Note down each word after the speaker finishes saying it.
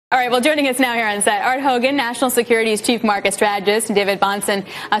right, well, joining us now here on set, Art Hogan, National Securities Chief Market Strategist, and David Bahnsen,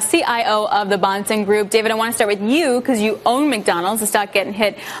 CIO of the Bahnsen Group. David, I want to start with you because you own McDonald's. The stock getting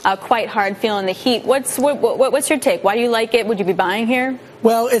hit quite hard, feeling the heat. What's your take? Why do you like it? Would you be buying here?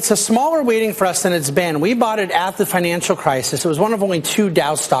 Well, it's a smaller weighting for us than it's been. We bought it at the financial crisis. It was one of only two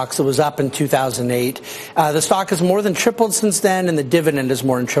Dow stocks that was up in 2008. The stock has more than tripled since then, and the dividend has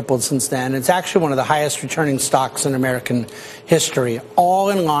more than tripled since then. It's actually one of the highest returning stocks in American history,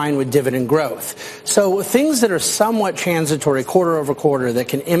 all in line with dividend growth. So things that are somewhat transitory quarter over quarter that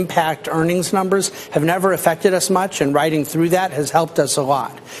can impact earnings numbers have never affected us much, and riding through that has helped us a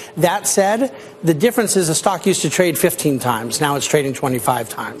lot. That said, the difference is the stock used to trade 15 times. Now it's trading 25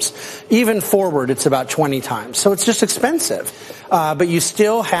 times. Even forward, it's about 20 times. So it's just expensive. But you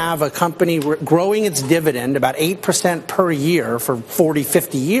still have a company growing its dividend about 8% per year for 40,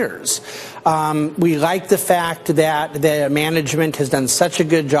 50 years. We like the fact that the management has done such a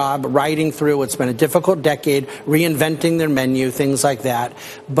good job riding through. It's been a difficult decade, reinventing their menu, things like that.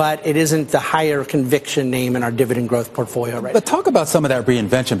 But it isn't the higher conviction name in our dividend growth portfolio right now. But talk about some of that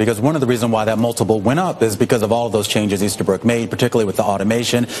reinvention, because one of the reasons why that multiple went up is because of all of those changes Easterbrook made, particularly with the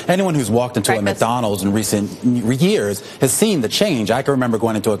automation. Anyone who's walked into a McDonald's in recent years has seen the change. I can remember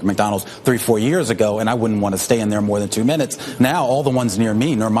going into a McDonald's 3-4 years ago, and I wouldn't want to stay in there more than 2 minutes. Now, all the ones near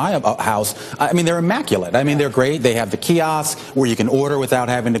me, near my house, I mean, they're immaculate. I mean, they're great. They have the kiosk where you can order without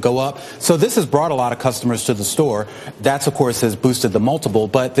having to go up. So this has brought a lot of customers to the store. That's, of course, has boosted the multiple.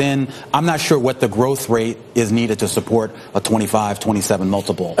 But then I'm not sure what the growth rate is needed to support a 25, 27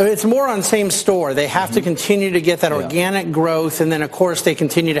 multiple. It's more on same store. They have to continue to get that organic growth. And then, of course, they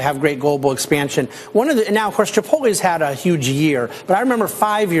continue to have great global expansion. Now, of course, Chipotle's had a huge year. But I remember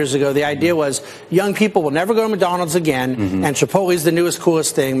 5 years ago, the idea was young people will never go to McDonald's again. And Chipotle's the newest,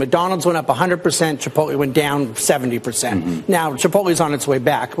 coolest thing. McDonald's went up 100%. Chipotle went down 70%. Now, Chipotle's on its way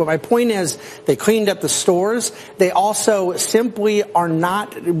back. But my point is they cleaned up the stores. They also simply are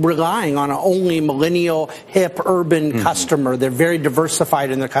not relying on an only millennial, hip, urban customer. They're very diversified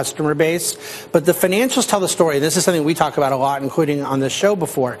in their customer base. But the financials tell the story. This is something we talk about a lot, including on this show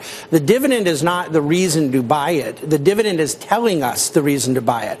before. The dividend is not the reason to buy it. The dividend is telling us the reason to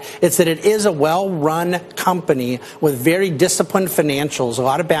buy it. It's that it is a well-run company with very disciplined financials, a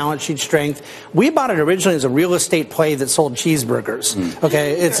lot of balance sheet strength. We bought it originally as a real estate play that sold cheeseburgers.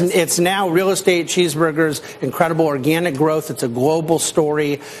 Okay, it's now real estate, cheeseburgers, incredible organic growth. It's a global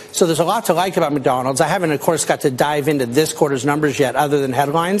story. So there's a lot to like about McDonald's. I haven't, of course, got to dive into this quarter's numbers yet, other than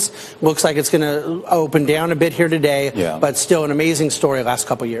headlines. Looks like it's going to open down a bit here today, but still an amazing story last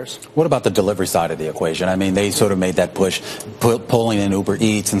couple of years. What about the delivery side of the equation? I mean, they sort of made that push, pulling in Uber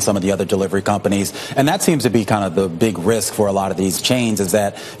Eats and some of the other delivery companies, and that seems to be kind of the big risk for a lot of these chains, is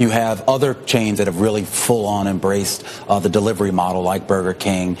that you have other chains that have really full-on embraced the delivery model, like Burger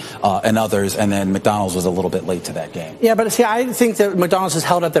King and others, and then McDonald's was a little bit late to that game. Yeah, but see, I think that McDonald's has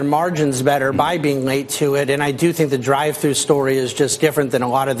held up their margins better by being late to it, and I do think the drive-through story is just different than a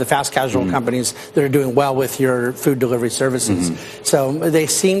lot of the fast casual companies that are doing well with your food delivery services. So they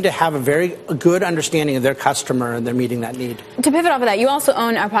seem to have a very good understanding of their customer, and they're meeting that need. To pivot off of that, you also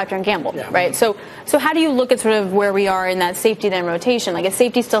own our Procter & Gamble, right? So how do you look at sort of where we are in that safety then rotation? Like, is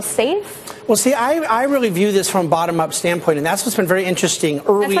safety still safe? Well, see, I really view this from a bottom-up standpoint, and that's what's been very interesting. That's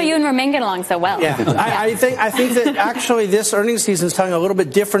why you and Romain get along so well. Yeah, I think that actually this earnings season is telling a little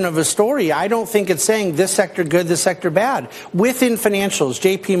bit different of a story. I don't think it's saying this sector good, this sector bad. Within financials,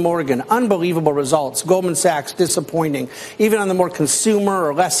 J.P. Morgan, unbelievable results. Goldman Sachs, disappointing. Even on the more consumer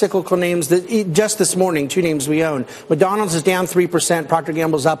or less cyclical names, just this morning, two names we own. McDonald's is down 3%. Procter &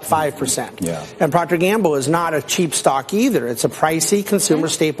 Gamble's up 5%. And Procter & Gamble is not a cheap stock either. It's a pricey consumer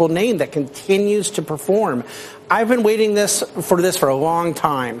staple name that continues to perform. I've been waiting for this for a long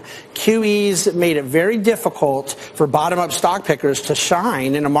time. QE's made it very difficult for bottom-up stock pickers to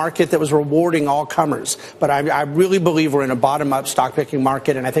shine in a market that was rewarding all comers. But I really believe we're in a bottom-up stock picking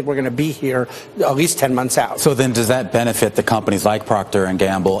market, and I think we're going to be here at least 10 months out. So then does that benefit the companies like Procter &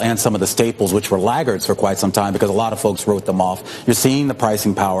 Gamble and some of the staples, which were laggards for quite some time because a lot of folks wrote them off? You're seeing the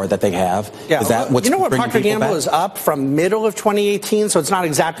pricing power that they have. Yeah. Is that what's you know what, bringing Procter & Gamble back? is up from middle of 2018, so it's not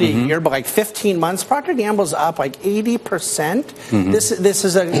exactly a year, but like 15 months. Procter & Gamble's up like 80%. This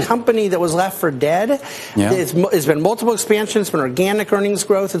is a company that was left for dead. It's been multiple expansions. It's been organic earnings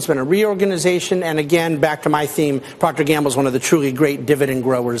growth. It's been a reorganization. And again, back to my theme, Procter & Gamble is one of the truly great dividend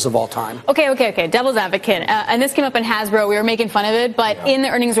growers of all time. Okay. Devil's advocate. And this came up in Hasbro. We were making fun of it. But in the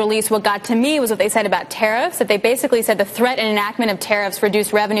earnings release, what got to me was what they said about tariffs, that they basically said the threat and enactment of tariffs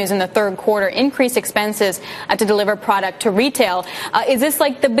reduced revenues in the third quarter, increased expenses to deliver product to retail. Is this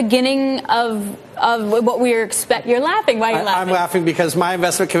like the beginning of of what we expect. You're laughing. Why are you laughing? I'm laughing because my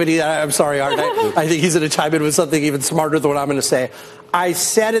investment committee, I'm sorry, Art, I think he's going to chime in with something even smarter than what I'm going to say. I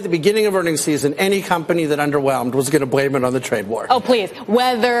said at the beginning of earnings season, any company that underwhelmed was going to blame it on the trade war. Oh, please.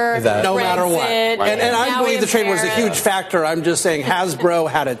 Weather, no Brexit, matter what. And I believe the trade war is a huge tariffs. factor. I'm just saying Hasbro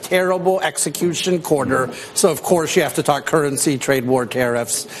had a terrible execution quarter. So, of course, you have to talk currency, trade war,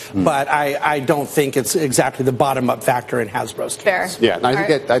 tariffs. But I don't think it's exactly the bottom-up factor in Hasbro's case. Yeah, and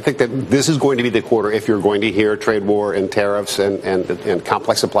I think that this is going to be the quarter if you're going to hear trade war and tariffs and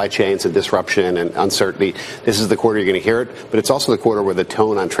complex supply chains and disruption and uncertainty. This is the quarter you're going to hear it. But it's also the quarter where the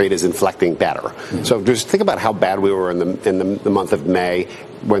tone on trade is inflecting better. So just think about how bad we were in the month of May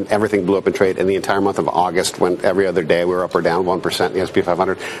when everything blew up in trade, and the entire month of August when every other day we were up or down 1% in the S&P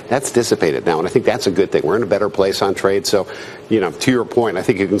 500. That's dissipated now, and I think that's a good thing. We're in a better place on trade. So, to your point, I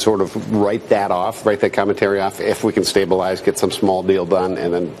think you can sort of write that commentary off if we can stabilize, get some small deal done,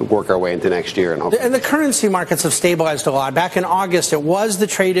 and then work our way into next year. And the currency markets have stabilized a lot. Back in August, it was the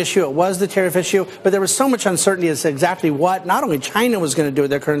trade issue, it was the tariff issue, but there was so much uncertainty as to exactly what not only China was going to do with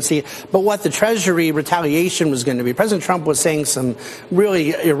their currency, but what the Treasury retaliation was going to be. President Trump was saying some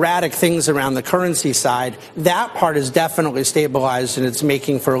really erratic things around the currency side. That part is definitely stabilized, and it's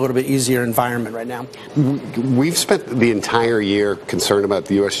making for a little bit easier environment right now. We've spent the entire year concerned about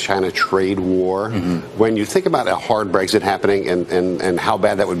the U.S.-China trade war. When you think about a hard Brexit happening and how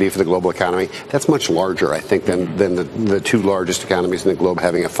bad that would be for the global economy, that's much larger, I think, than the two largest economies in the globe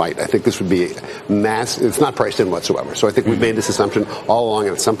having a fight. I think this would be it's not priced in whatsoever. So I think we've made this assumption all along,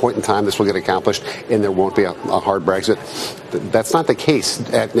 and at some point in time this will get accomplished and there won't be a hard Brexit. That's not the case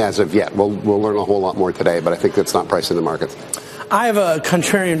as of yet. We'll learn a whole lot more today, but I think that's not priced in the markets. I have a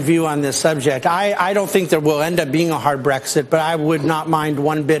contrarian view on this subject. I don't think there will end up being a hard Brexit, but I would not mind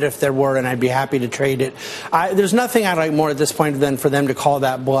one bit if there were, and I'd be happy to trade it. There's nothing I like more at this point than for them to call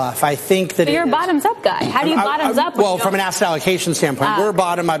that bluff. I think that you're a bottoms-up guy. How do you bottoms up? Well, from an asset allocation standpoint, we're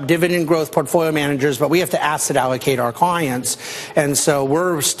bottom-up dividend growth portfolio managers, but we have to asset allocate our clients, and so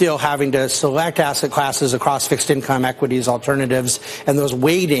we're still having to select asset classes across fixed income, equities, alternatives, and those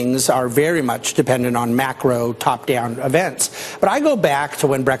weightings are very much dependent on macro top-down events. But I go back to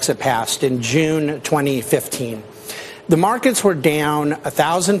when Brexit passed in June 2015. The markets were down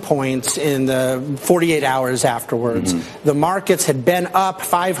 1,000 points in the 48 hours afterwards. The markets had been up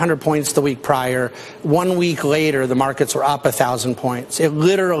 500 points the week prior. 1 week later, the markets were up 1,000 points. It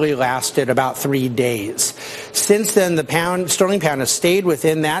literally lasted about 3 days. Since then, the sterling pound has stayed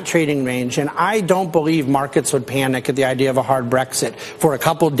within that trading range, and I don't believe markets would panic at the idea of a hard Brexit. For a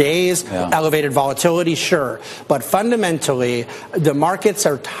couple days, elevated volatility, sure. But fundamentally, the markets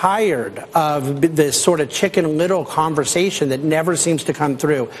are tired of this sort of chicken little conversation that never seems to come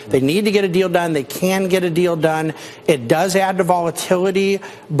through. They need to get a deal done. They can get a deal done. It does add to volatility,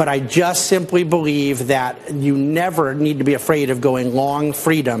 but I just simply believe that you never need to be afraid of going long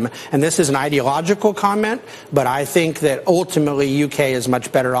freedom. And this is an ideological comment, but I think that ultimately UK is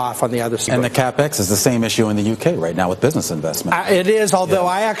much better off on the other side. And the CapEx is the same issue in the UK right now with business investment. It is, although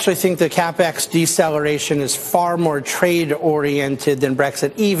I actually think the CapEx deceleration is far more trade-oriented than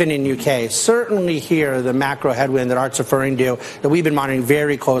Brexit, even in UK. Certainly here, the macro headwind that Art's referring to, that we've been monitoring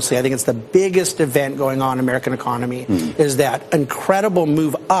very closely, I think it's the biggest event going on in the American economy, is that incredible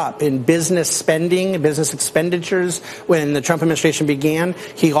move up in business spending, business expenditures. When the Trump administration began,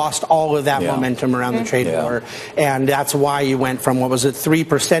 he lost all of that momentum around the trade war. And that's why you went from,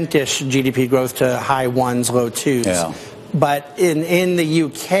 3%-ish GDP growth to high ones, low twos. But in the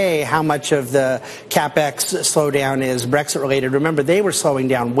UK, how much of the CapEx slowdown is Brexit-related? Remember, they were slowing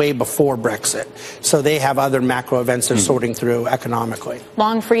down way before Brexit. So they have other macro events they're sorting through economically.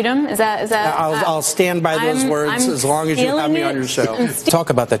 Long freedom? Is that? I'll stand by those words as long as you have me on your show. Talk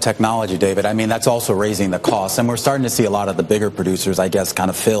about the technology, David. I mean, that's also raising the costs. And we're starting to see a lot of the bigger producers, I guess, kind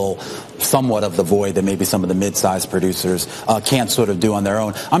of fill somewhat of the void that maybe some of the mid-sized producers can't sort of do on their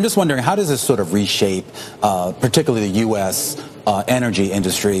own. I'm just wondering, how does this sort of reshape, particularly the U.S. Energy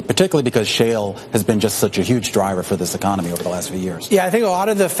industry, particularly because shale has been just such a huge driver for this economy over the last few years? Yeah, I think a lot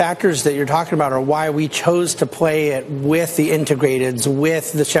of the factors that you're talking about are why we chose to play it with the integrateds,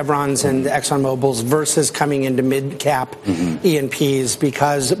 with the Chevrons and the ExxonMobils versus coming into mid-cap E&Ps,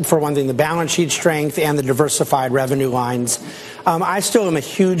 because, for one thing, the balance sheet strength and the diversified revenue lines. I still am a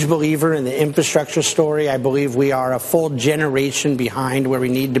huge believer in the infrastructure story. I believe we are a full generation behind where we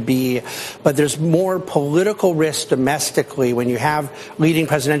need to be. But there's more political risk domestically when you have leading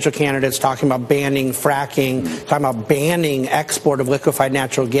presidential candidates talking about banning fracking, talking about banning export of liquefied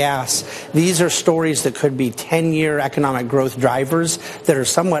natural gas. These are stories that could be 10-year economic growth drivers that are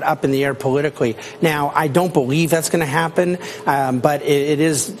somewhat up in the air politically. Now, I don't believe that's going to happen, but it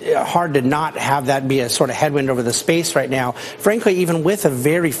is hard to not have that be a sort of headwind over the space right now. Frankly, even with a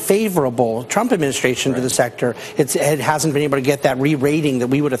very favorable Trump administration to the sector, it hasn't been able to get that re-rating that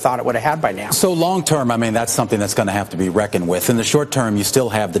we would have thought it would have had by now. So long term, I mean, that's something that's going to have to be reckoned with. In the short term, you still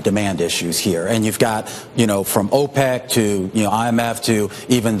have the demand issues here. And you've got, from OPEC to, IMF to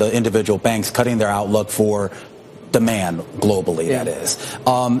even the individual banks cutting their outlook for demand globally, that is.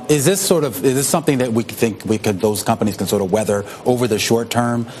 Is this something that we think those companies can sort of weather over the short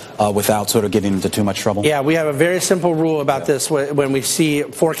term without sort of getting into too much trouble? Yeah, we have a very simple rule about this when we see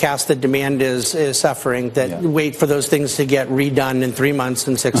forecasts that demand is suffering, that wait for those things to get redone in 3 months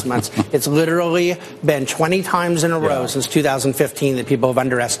and 6 months. It's literally been 20 times in a row since 2015 that people have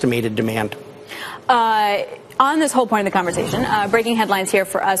underestimated demand. On this whole point of the conversation, breaking headlines here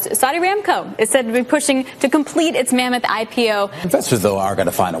for us. Saudi Aramco is said to be pushing to complete its mammoth IPO. Investors, though, are going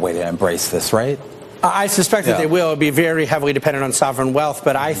to find a way to embrace this, right? I suspect that they will. It'll be very heavily dependent on sovereign wealth,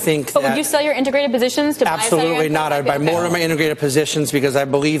 but I think But would you sell your integrated positions to absolutely not. I'd buy more of my integrated positions because I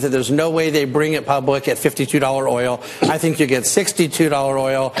believe that there's no way they bring it public at $52 oil. I think you get $62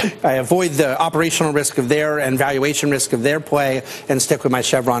 oil. I avoid the operational risk of their and valuation risk of their play and stick with my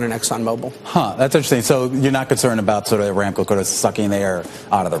Chevron and ExxonMobil. That's interesting. So you're not concerned about sort of Aramco sort of sucking the air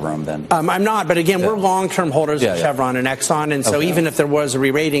out of the room then? I'm not, but again, we're long-term holders of Chevron and Exxon, and so even if there was a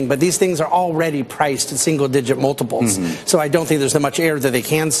re-rating, but these things are already priced at single-digit multiples. So I don't think there's that much air that they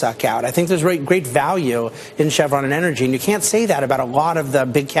can suck out. I think there's great value in Chevron and energy, and you can't say that about a lot of the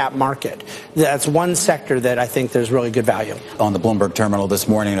big cap market. That's one sector that I think there's really good value. On the Bloomberg terminal this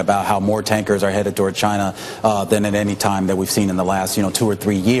morning about how more tankers are headed toward China than at any time that we've seen in the last 2 or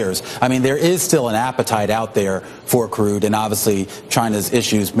 3 years. I mean, there is still an appetite out there for crude, and obviously China's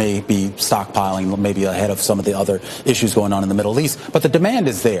issues may be stockpiling, maybe ahead of some of the other issues going on in the Middle East. But the demand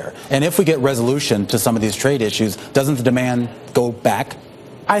is there, and if we get resolution to some of these trade issues, doesn't the demand go back?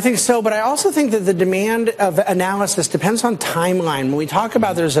 I think so, but I also think that the demand of analysis depends on timeline. When we talk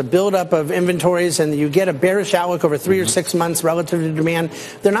about there's a buildup of inventories and you get a bearish outlook over 3 or 6 months relative to demand,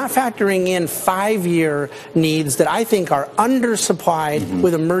 they're not factoring in 5-year needs that I think are undersupplied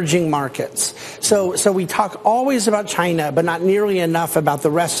with emerging markets. So we talk always about China, but not nearly enough about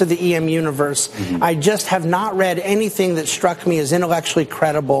the rest of the EM universe. I just have not read anything that struck me as intellectually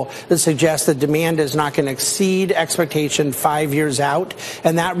credible that suggests that demand is not going to exceed expectation 5 years out.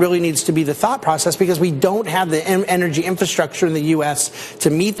 And that really needs to be the thought process because we don't have the energy infrastructure in the U.S. to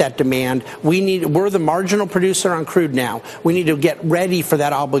meet that demand. We're the marginal producer on crude now. We need to get ready for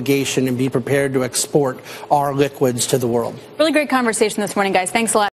that obligation and be prepared to export our liquids to the world. Really great conversation this morning, guys. Thanks a lot.